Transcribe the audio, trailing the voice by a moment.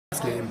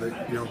last game,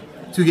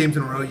 but 2 games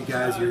in a row, you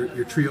guys,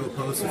 your trio of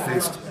posts have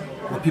faced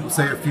what people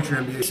say are future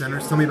NBA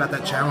centers. Tell me about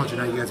that challenge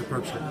and how you guys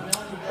approached it.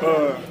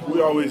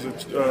 We always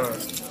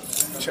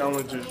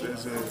challenge it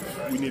as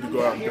if we need to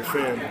go out and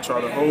defend and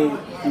try to hold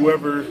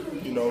whoever,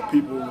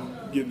 people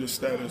get the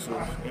status of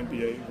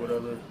NBA,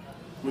 whatever,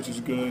 which is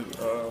good.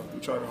 We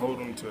try to hold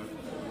them to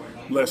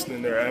less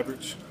than their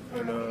average,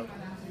 and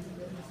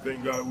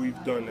thank God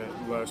we've done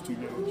that the last 2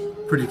 games.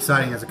 Pretty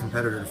exciting as a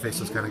competitor to face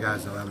those kind of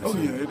guys, though,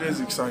 obviously. Oh, yeah, it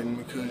is exciting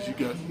because you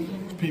got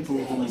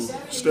people who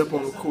step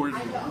on the court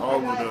and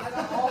all of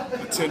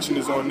the attention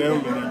is on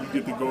them, and then you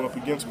get to go up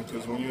against them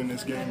because when you're in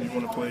this game, you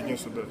want to play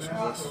against the best.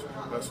 So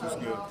that's what's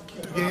good.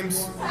 2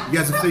 games, you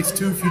guys have faced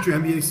 2 future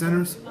NBA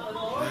centers.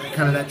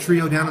 Kind of that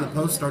trio down in the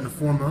post starting to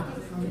form up.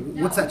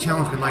 What's that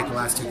challenge been like the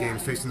last 2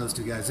 games, facing those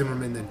 2 guys,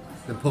 Zimmerman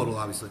and Podol,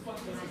 obviously?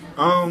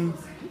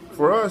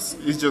 For us,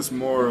 it's just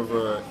more of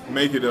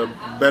make it a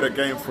better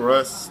game for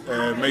us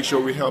and make sure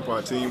we help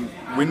our team.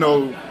 We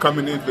know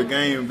coming into the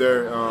game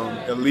they're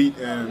elite,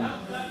 and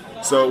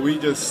so we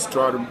just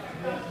try to,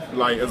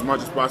 as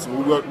much as possible.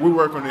 We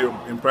work on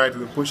it in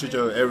practice and push each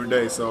other every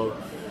day. So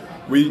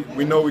we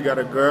know we got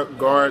to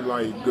guard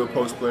good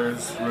post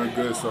players, real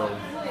good. So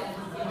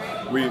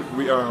we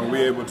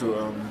able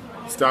to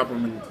stop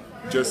them and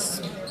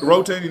just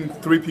rotating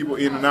 3 people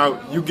in and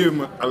out. You give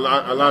them a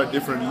lot of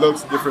different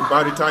looks, different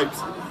body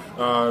types.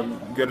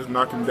 Get us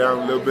knock them down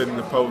a little bit in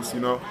the post,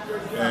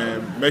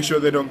 and make sure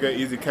they don't get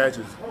easy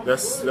catches.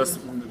 That's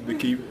the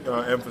key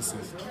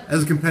emphasis.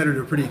 As a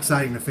competitor, pretty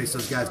exciting to face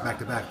those guys back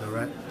to back, though,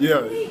 right?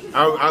 Yeah,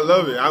 I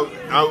love it.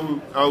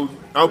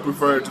 I would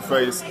prefer to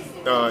face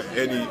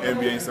any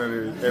NBA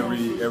center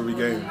every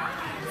game.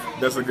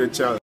 That's a good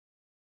challenge.